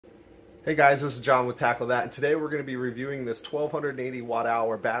Hey guys, this is John with Tackle That, and today we're going to be reviewing this 1280 watt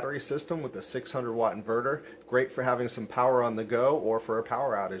hour battery system with a 600 watt inverter. Great for having some power on the go or for a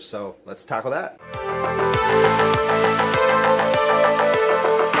power outage, so let's tackle that.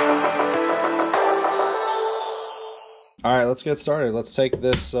 Alright, let's get started. Let's take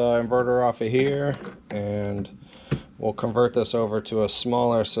this inverter off of here and we'll convert this over to a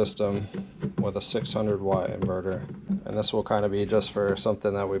smaller system with a 600 watt inverter. And this will kind of be just for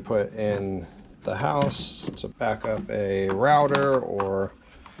something that we put in the house to back up a router or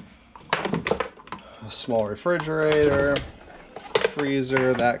a small refrigerator,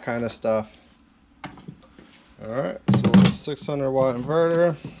 freezer, that kind of stuff. Alright, so 600 watt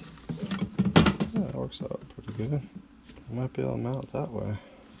inverter. Yeah, it works out pretty good. I might be able to mount it that way.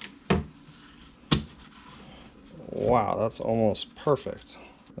 Wow, that's almost perfect.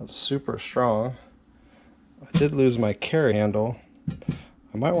 That's super strong. I did lose my carry handle.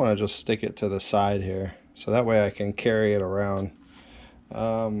 I might want to just stick it to the side here, so that way I can carry it around.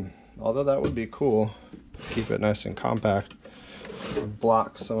 Although that would be cool. Keep it nice and compact.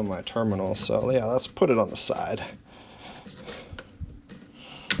 Block some of my terminals. So yeah, let's put it on the side.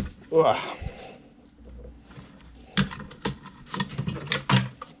 Ugh.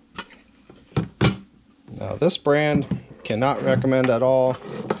 Now this brand, cannot recommend at all.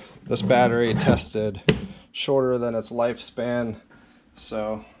 This battery tested shorter than its lifespan,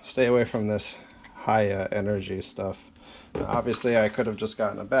 so stay away from this high energy stuff. Now, obviously I could have just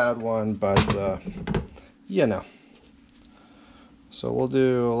gotten a bad one, but you know. So we'll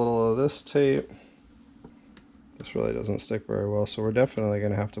do a little of this tape. This really doesn't stick very well, so we're definitely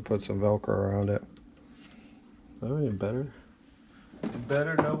going to have to put some Velcro around it. Is that any better?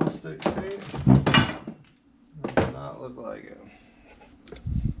 Better double stick tape? Does not look like it.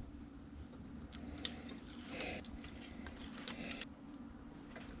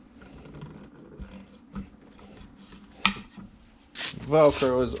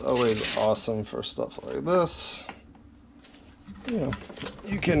 Velcro is always awesome for stuff like this. You know,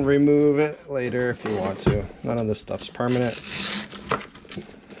 you can remove it later if you want to. None of this stuff's permanent.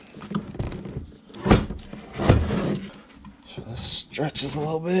 So this stretches a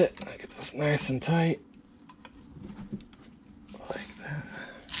little bit. I get this nice and tight. Like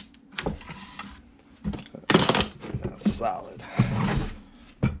that. That's solid.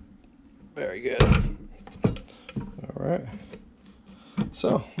 Very good. Alright.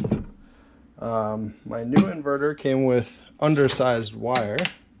 So, my new inverter came with undersized wire,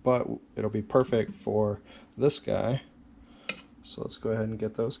 but it'll be perfect for this guy. So let's go ahead and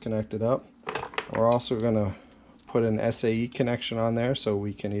get those connected up. We're also going to put an SAE connection on there so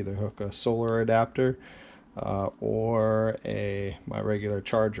we can either hook a solar adapter or my regular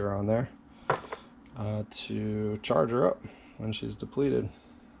charger on there to charge her up when she's depleted.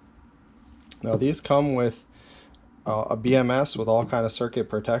 Now these come with a BMS with all kind of circuit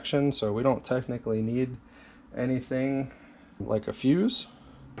protection, so we don't technically need anything like a fuse,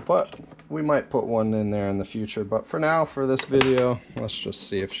 but we might put one in there in the future. But for now, for this video, let's just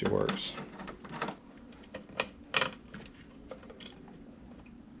see if she works.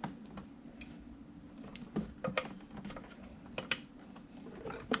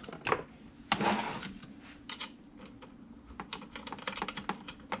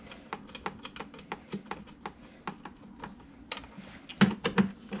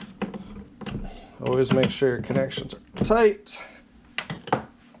 Always make sure your connections are tight.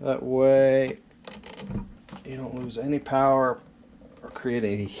 That way you don't lose any power or create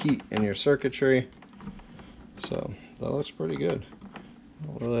any heat in your circuitry. So that looks pretty good. I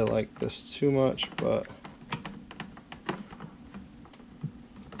don't really like this too much, but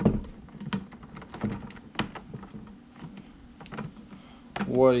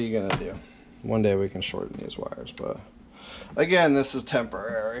what are you gonna do? One day we can shorten these wires, but again, this is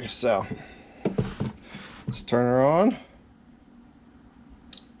temporary, so let's turn her on,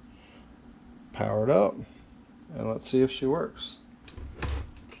 power it up, and let's see if she works.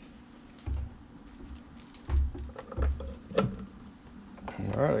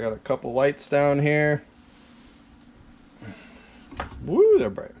 Alright, I got a couple lights down here. Woo, they're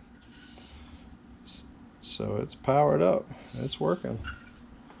bright. So it's powered up, it's working.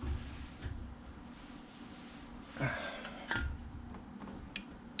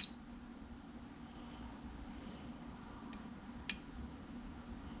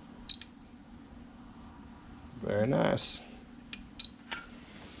 Very nice.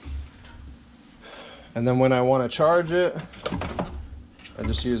 And then when I want to charge it, I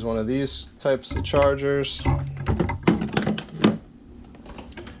just use one of these types of chargers.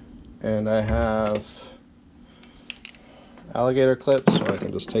 And I have alligator clips, so I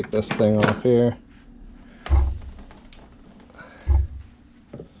can just take this thing off here.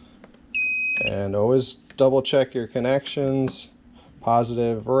 And always double check your connections.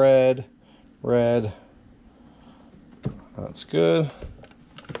 Positive red, red. That's good.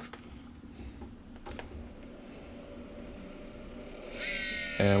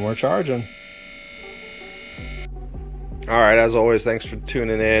 And we're charging. Alright, as always, thanks for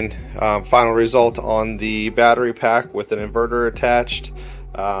tuning in. Final result on the battery pack with an inverter attached.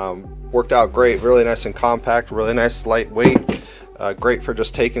 Worked out great, really nice and compact, really nice lightweight. Great for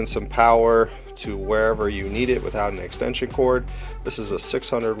just taking some power to wherever you need it without an extension cord. This is a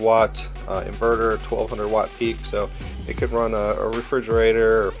 600 watt inverter, 1200 watt peak, so it could run a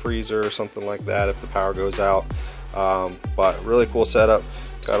refrigerator or freezer or something like that if the power goes out. But really cool setup.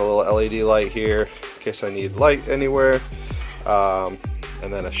 Got a little LED light here in case I need light anywhere, and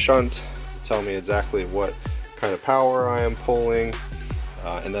then a shunt to tell me exactly what kind of power I am pulling.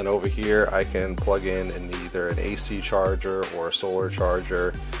 And then over here I can plug in either an AC charger or a solar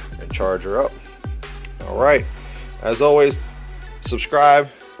charger and charge her up. Alright, as always, subscribe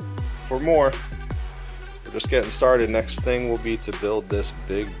for more. We're just getting started. Next thing will be to build this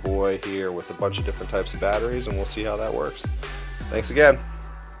big boy here with a bunch of different types of batteries, and we'll see how that works. Thanks again.